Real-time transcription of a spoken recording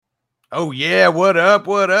Oh, yeah. What up?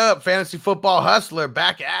 What up? Fantasy Football Hustler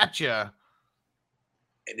back at you. And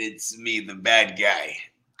it's me, the bad guy,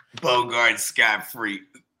 Bogart Scott-Free.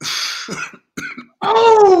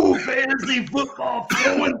 Oh, fantasy football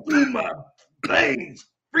flowing through my veins.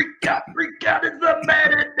 Freak out, it's the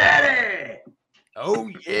Matty Daddy. Oh,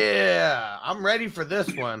 yeah. I'm ready for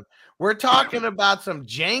this one. We're talking about some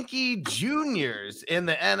janky juniors in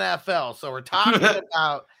the NFL. So we're talking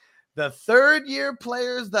about the third-year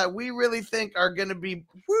players that we really think are going to be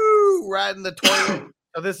riding the toilet.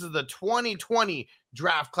 So this is the 2020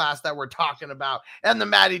 draft class that we're talking about. And the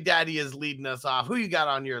Matty Daddy is leading us off. Who you got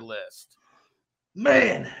on your list?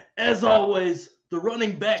 Man, as always, the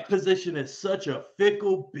running back position is such a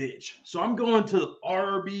fickle bitch. So I'm going to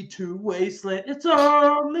RB2 wasteland. It's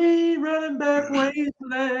only running back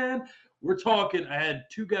wasteland. We're talking, I had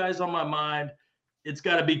two guys on my mind. It's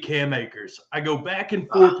got to be Cam Akers. I go back and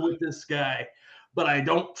forth with this guy, but I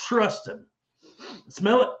don't trust him.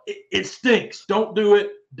 Smell it? It stinks. Don't do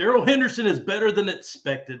it. Darrell Henderson is better than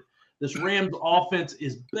expected. This Rams offense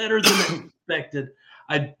is better than expected.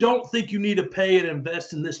 I don't think you need to pay and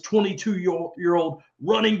invest in this 22-year-old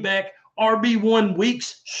running back. RB1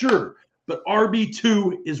 weeks, sure, but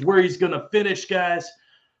RB2 is where he's going to finish, guys.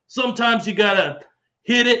 Sometimes you got to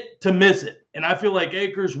hit it to miss it. And I feel like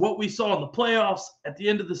Akers, what we saw in the playoffs at the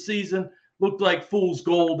end of the season, looked like fool's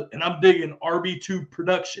gold, and I'm digging RB2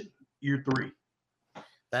 production year 3.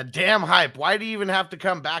 That damn hype. Why do you even have to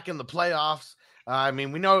come back in the playoffs? I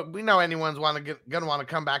mean, we know anyone's gonna want to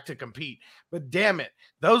come back to compete, but damn it,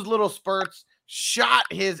 those little spurts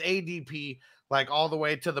shot his ADP like all the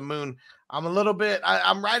way to the moon. I'm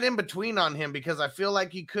I'm right in between on him because I feel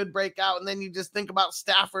like he could break out, and then you just think about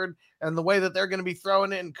Stafford and the way that they're going to be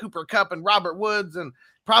throwing it, and Cooper Kupp and Robert Woods, and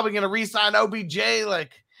probably going to re-sign OBJ.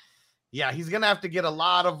 Like, yeah, he's going to have to get a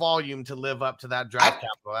lot of volume to live up to that draft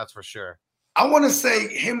capital. That's for sure. I want to say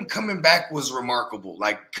him coming back was remarkable,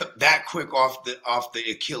 like that quick off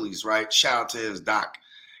the Achilles, right? Shout out to his doc,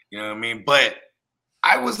 you know what I mean? But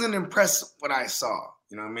I wasn't impressed with what I saw,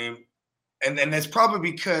 you know what I mean? And that's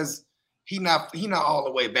probably because he not all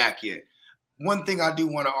the way back yet. One thing I do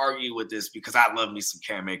want to argue with this, because I love me some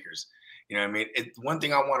Cam Akers, you know what I mean? One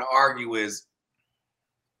thing I want to argue is,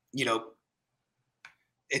 you know,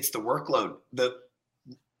 it's the workload.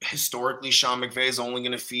 Historically, Sean McVay is only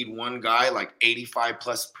going to feed one guy like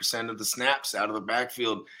 85+% of the snaps out of the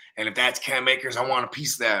backfield. And if that's Cam Akers, I want a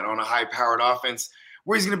piece of that on a high-powered offense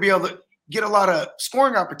where he's going to be able to get a lot of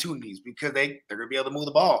scoring opportunities because they're going to be able to move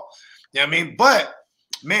the ball. You know what I mean? But,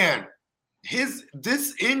 man,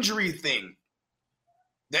 this injury thing,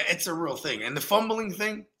 it's a real thing. And the fumbling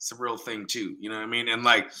thing, it's a real thing too. You know what I mean? And,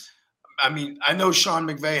 I know Sean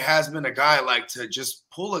McVay has been a guy like to just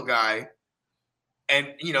pull a guy and,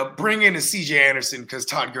 you know, bring in a CJ Anderson because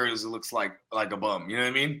Todd Gurley looks like a bum. You know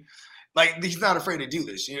what I mean? Like, he's not afraid to do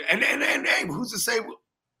this. You know? And hey, who's to say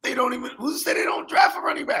they don't draft a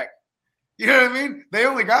running back? You know what I mean? They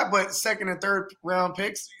only got but second and third round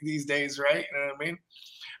picks these days, right? You know what I mean?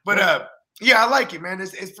 But yeah, I like it, man.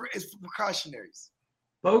 It's for precautionaries.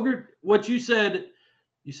 Bogart, what you said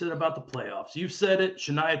about the playoffs. You said it.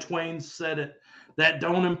 Shania Twain said it. That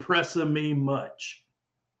don't impress me much.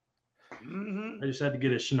 Mm-hmm. I just had to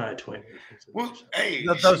get a Shania Twain. Well, hey,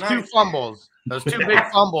 those two fumbles, those two big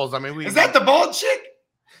fumbles. I mean, is that the bald chick?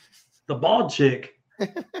 The bald chick.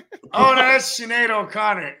 Oh, no, that's Sinead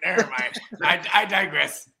O'Connor. Never mind. I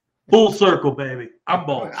digress. Full circle, baby. I'm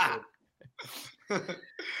bald. What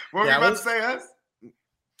were you about to say, Hus?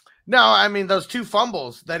 No, I mean, those two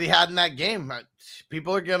fumbles that he had in that game,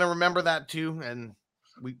 people are going to remember that too. And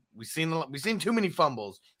we've seen too many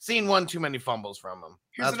fumbles. Seen one too many fumbles from him.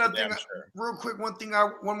 Here's another thing, real quick.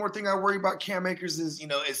 One more thing I worry about Cam Akers is, you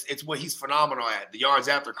know, it's what he's phenomenal at, the yards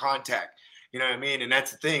after contact. You know what I mean? And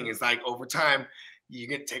that's the thing. It's like over time, you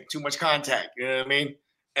get to take too much contact. You know what I mean?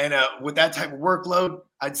 And with that type of workload,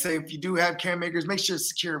 I'd say if you do have Cam Akers, make sure to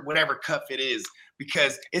secure whatever cuff it is,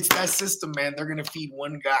 because it's that system, man. They're going to feed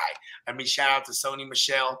one guy. I mean, shout out to Sony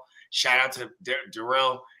Michel. Shout out to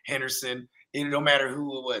Darrell Henderson. No matter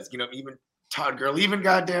who it was, you know, even Todd Gurley, even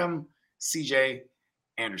goddamn CJ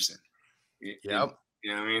Anderson. Yep.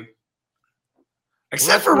 You know what I mean?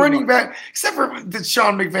 Except for the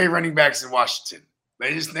Sean McVay running backs in Washington.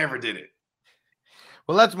 They just never did it.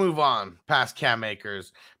 Well, let's move on past Cam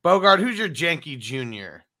Akers. Bogart, who's your janky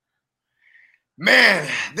junior? Man,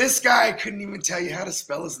 this guy couldn't even tell you how to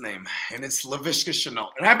spell his name, and it's Laviska Shenault.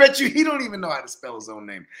 And I bet you he don't even know how to spell his own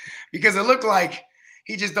name, because it looked like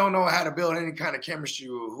he just don't know how to build any kind of chemistry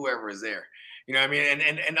with whoever is there. You know what I mean?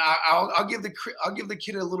 And I'll give the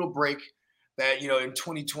kid a little break that, you know, in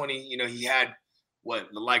 2020, you know, he had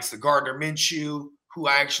the likes of Gardner Minshew, who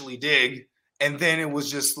I actually dig. And then it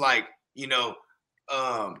was just like,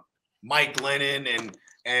 Mike Glennon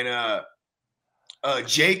and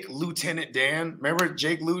Jake Lieutenant Dan. Remember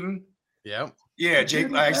Jake Luton? Yep. Yeah,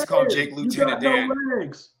 Jake. I used to call Jake Lieutenant Dan. No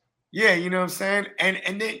legs. Yeah, you know what I'm saying?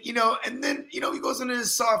 And then he goes into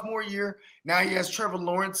his sophomore year. Now he has Trevor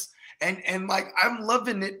Lawrence. And like I'm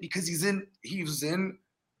loving it because he was in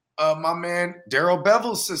my man Darrell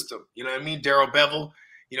Bevell's system. You know what I mean? Darrell Bevell,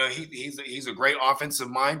 he's a great offensive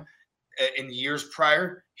mind. In the years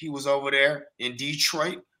prior, he was over there in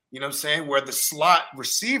Detroit, you know what I'm saying, where the slot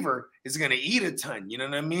receiver is going to eat a ton. You know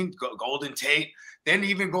what I mean? Golden Tate. Then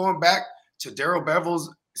even going back to Darrell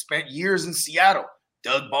Bevell's, spent years in Seattle.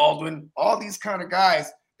 Doug Baldwin, all these kind of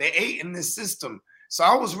guys, they ate in this system. So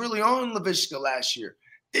I was really on Laviska last year.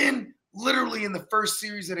 Then literally in the first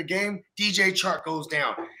series of the game, DJ Chark goes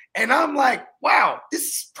down. And I'm like, wow, this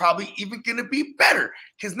is probably even going to be better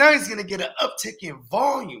because now he's going to get an uptick in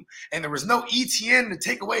volume. And there was no ETN to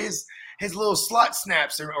take away his little slot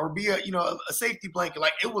snaps or be a safety blanket.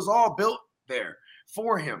 Like it was all built there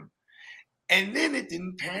for him. And then it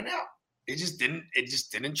didn't pan out. It just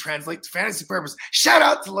didn't translate to fantasy purpose. Shout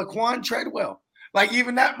out to Laquan Treadwell. Like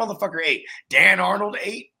even that motherfucker ate. Dan Arnold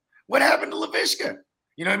ate. What happened to Laviska?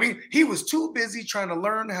 You know what I mean? He was too busy trying to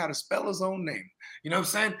learn how to spell his own name. You know what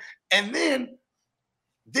I'm saying? And then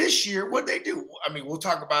this year, what they do? I mean, we'll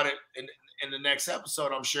talk about it in the next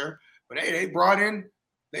episode, I'm sure. But hey, they brought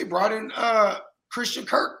in Christian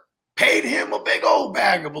Kirk, paid him a big old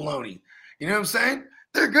bag of bologna. You know what I'm saying?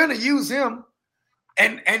 They're gonna use him.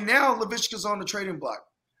 And now Laviska's on the trading block.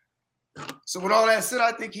 So with all that said,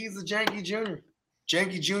 I think he's a Janky Jr.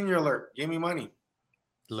 Janky Jr. alert. Give me money.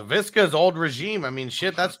 Laviska's old regime. I mean,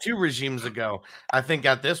 shit, that's 2 regimes ago. I think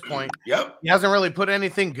at this point, yep, he hasn't really put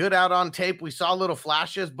anything good out on tape. We saw little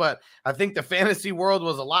flashes, but I think the fantasy world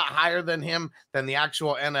was a lot higher than him than the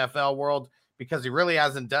actual NFL world because he really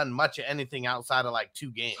hasn't done much of anything outside of like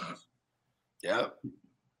 2 games. Yep.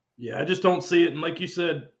 Yeah, I just don't see it. And like you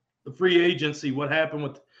said, the free agency, what happened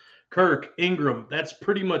with Kirk, Ingram, that's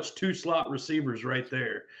pretty much 2 slot receivers right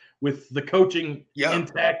there with the coaching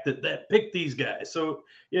intact that picked these guys. So,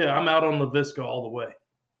 yeah, I'm out on Laviska all the way.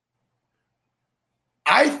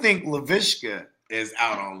 I think Laviska is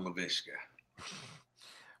out on Laviska.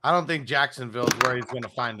 I don't think Jacksonville's where he's going to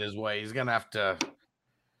find his way. He's going to have to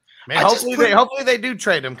 – man, hopefully they do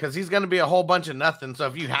trade him because he's going to be a whole bunch of nothing. So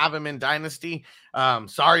if you have him in Dynasty,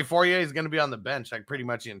 sorry for you. He's going to be on the bench like pretty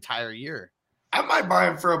much the entire year. I might buy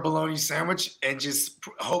him for a bologna sandwich and just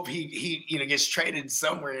hope he gets traded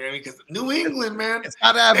somewhere. You know, because New England, man, it's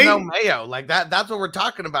got to have no mayo like that. That's what we're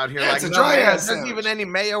talking about here. Yeah, like it's a dry ass. There's even any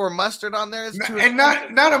mayo or mustard on there.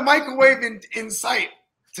 Not a microwave in sight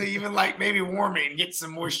to even like maybe warm it and get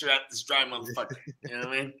some moisture out this dry motherfucker. You know what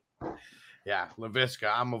I mean? Yeah, Laviska,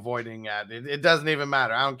 I'm avoiding that. It doesn't even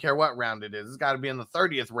matter. I don't care what round it is. It's got to be in the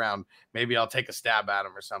 30th round. Maybe I'll take a stab at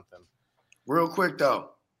him or something. Real quick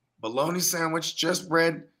though. Bologna sandwich, just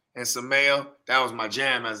bread and some mayo. That was my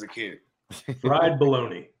jam as a kid. Fried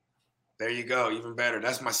bologna. There you go. Even better.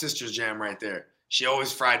 That's my sister's jam right there. She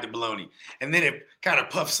always fried the bologna. And then it kind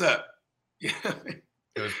of puffs up. It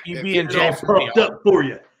was PB&J for me. Up for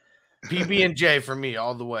you. PB&J for me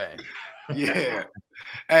all the way. Yeah.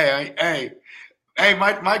 Hey,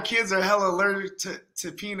 my kids are hella allergic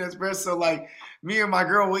to peanuts, bro. So like me and my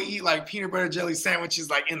girl will eat like peanut butter jelly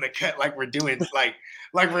sandwiches like in the cut, like we're doing like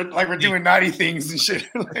we're doing naughty things and shit.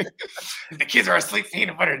 Like, the kids are asleep,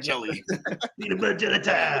 peanut butter jelly. Peanut butter jelly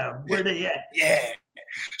time. Where they at? Yeah.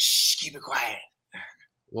 Shh, keep it quiet.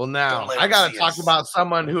 Well, now I got to talk about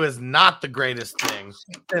someone who is not the greatest thing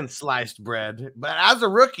since sliced bread. But as a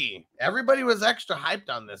rookie, everybody was extra hyped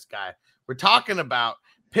on this guy. We're talking about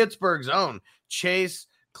Pittsburgh's own Chase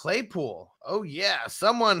Claypool. Oh, yeah.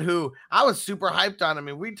 Someone who I was super hyped on. I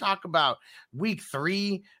mean, we talk about week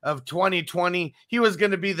 3 of 2020. He was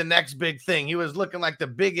going to be the next big thing. He was looking like the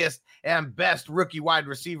biggest and best rookie wide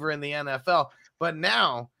receiver in the NFL. But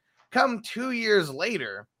now, come 2 years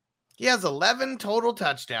later, he has 11 total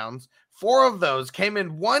touchdowns. 4 of those came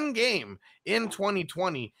in one game in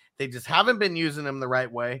 2020. They just haven't been using him the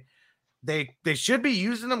right way. They should be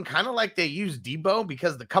using him kind of like they used Debo,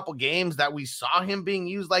 because the couple games that we saw him being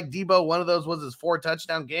used like Debo, one of those was his 4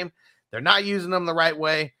 touchdown game. They're not using him the right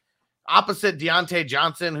way. Opposite Deontay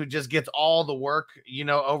Johnson, who just gets all the work,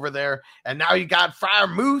 over there. And now you got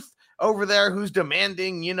Freiermuth over there who's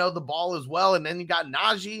demanding, the ball as well. And then you got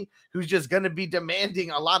Najee, who's just going to be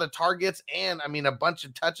demanding a lot of targets and, a bunch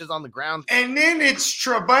of touches on the ground. And then it's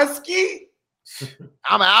Trubisky.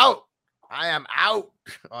 I'm out. I am out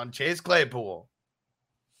on Chase Claypool.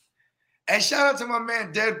 And shout out to my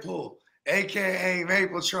man Deadpool, aka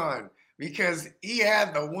Mapletron, because he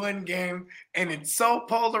had the one game and it's so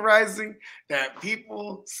polarizing that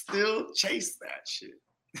people still chase that shit.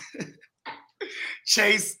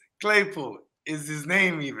 Chase Claypool is his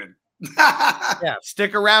name even. Yeah,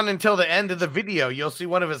 stick around until the end of the video. You'll see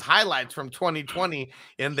one of his highlights from 2020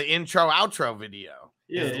 in the intro outro video.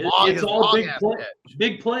 Yeah, it's all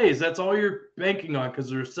big plays. That's all you're banking on because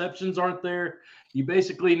the receptions aren't there. You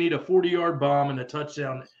basically need a 40-yard bomb and a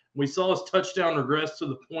touchdown. We saw his touchdown regress to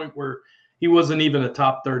the point where he wasn't even a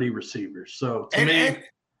top 30 receiver. So to me,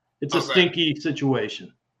 it's a stinky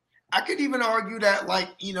situation. I could even argue that, like,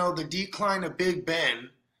 you know, the decline of Big Ben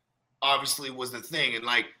obviously was the thing. And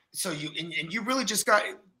like, so you really just got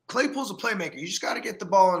Claypool's a playmaker. You just got to get the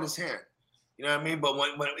ball in his hand. You know what I mean? But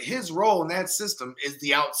when his role in that system is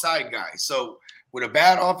the outside guy. So with a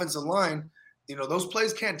bad offensive line, you know, those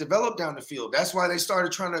plays can't develop down the field. That's why they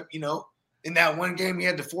started trying to, you know, in that one game, he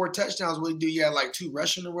had the 4 touchdowns. What did he do? He had like 2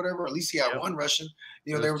 rushing or whatever. At least he had 1 rushing.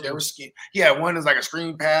 You know, they were scheme. He had one as like a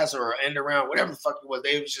screen pass or an end around, whatever the fuck it was.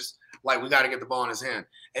 They was just like, we got to get the ball in his hand.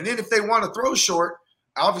 And then if they want to throw short,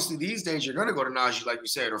 obviously these days you're going to go to Najee, like you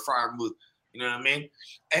said, or Freiermuth. You know what I mean?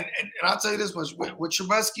 And I'll tell you this much with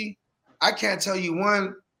Trubisky, I can't tell you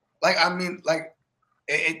one. Like, I mean, like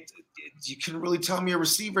you couldn't really tell me a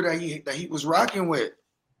receiver that he was rocking with.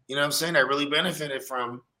 You know what I'm saying? That really benefited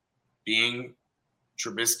from being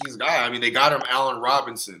Trubisky's guy. I mean, they got him Allen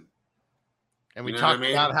Robinson. And we talked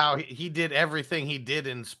about how he did everything he did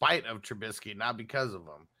in spite of Trubisky, not because of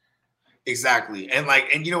him. Exactly.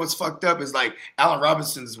 And you know what's fucked up is like Allen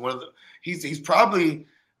Robinson is one of the he's probably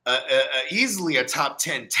easily a top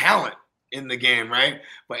 10 talent in the game, right?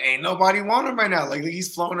 But ain't nobody want him right now. Like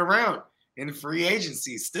he's floating around in free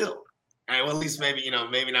agency still. All right, well, at least maybe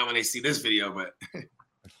not when they see this video, but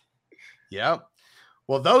yep.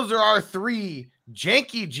 Well, those are our 3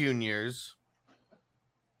 Janky Juniors.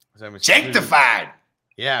 Janktified.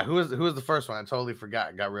 Yeah, who was the first one? I totally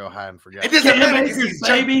forgot. Got real high and forgot. It doesn't matter,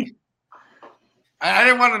 baby. I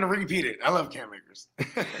didn't want him to repeat it. I love Cam Akers.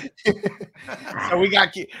 So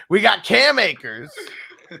we got Cam Akers.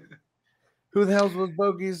 Who the hell's with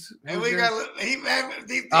Bogey's? And we got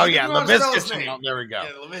Laviska Shenault. There we go.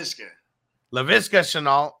 Yeah, Laviska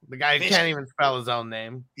Shenault, the guy who can't even spell his own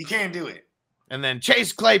name. He can't do it. And then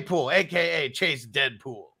Chase Claypool, a.k.a. Chase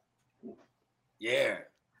Deadpool. Yeah.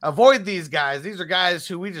 Avoid these guys. These are guys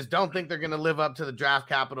who we just don't think they're going to live up to the draft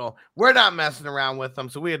capital. We're not messing around with them,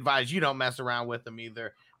 so we advise you don't mess around with them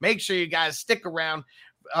either. Make sure you guys stick around.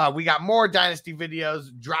 We got more Dynasty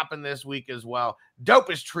videos dropping this week as well.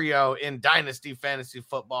 Dopest trio in Dynasty Fantasy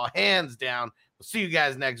Football, hands down. We'll see you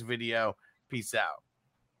guys next video. Peace out.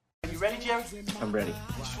 You ready, Jerry? I'm ready.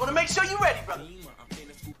 Just want to make sure you're ready, brother.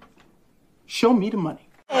 Show me the money.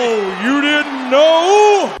 Oh, you didn't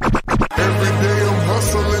know? Every day I'm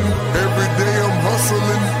hustling. Every day I'm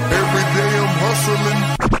hustling. Every day I'm hustling.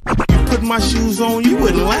 You put my shoes on, you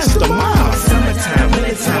wouldn't last a mile. Summertime,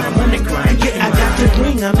 wintertime, I'm on the grind. Yeah, I got the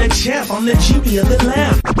ring, I'm the champ, I'm the genie of the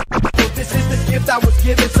lamp. This is the gift I was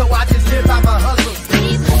given, so I just live by my hustle.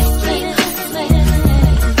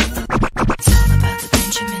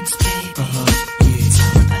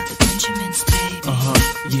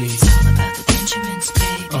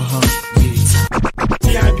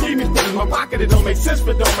 My pocket, it don't make sense,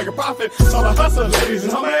 but don't make a profit. So I hustle, ladies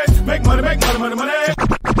and homies. Make money, money.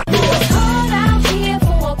 Hold out here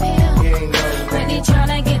for a pill. Really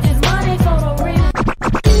tryna get this money for the real.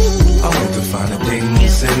 I want to find a thing to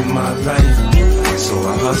save my life. So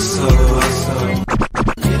I hustle.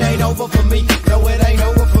 It ain't over for me. No, it ain't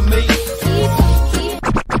over for me.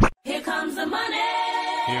 Here comes the money.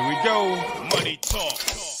 Here we go. Money talk.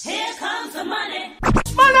 Here comes the money.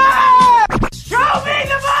 Money! Show me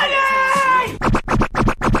the money!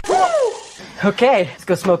 Okay, let's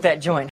go smoke that joint.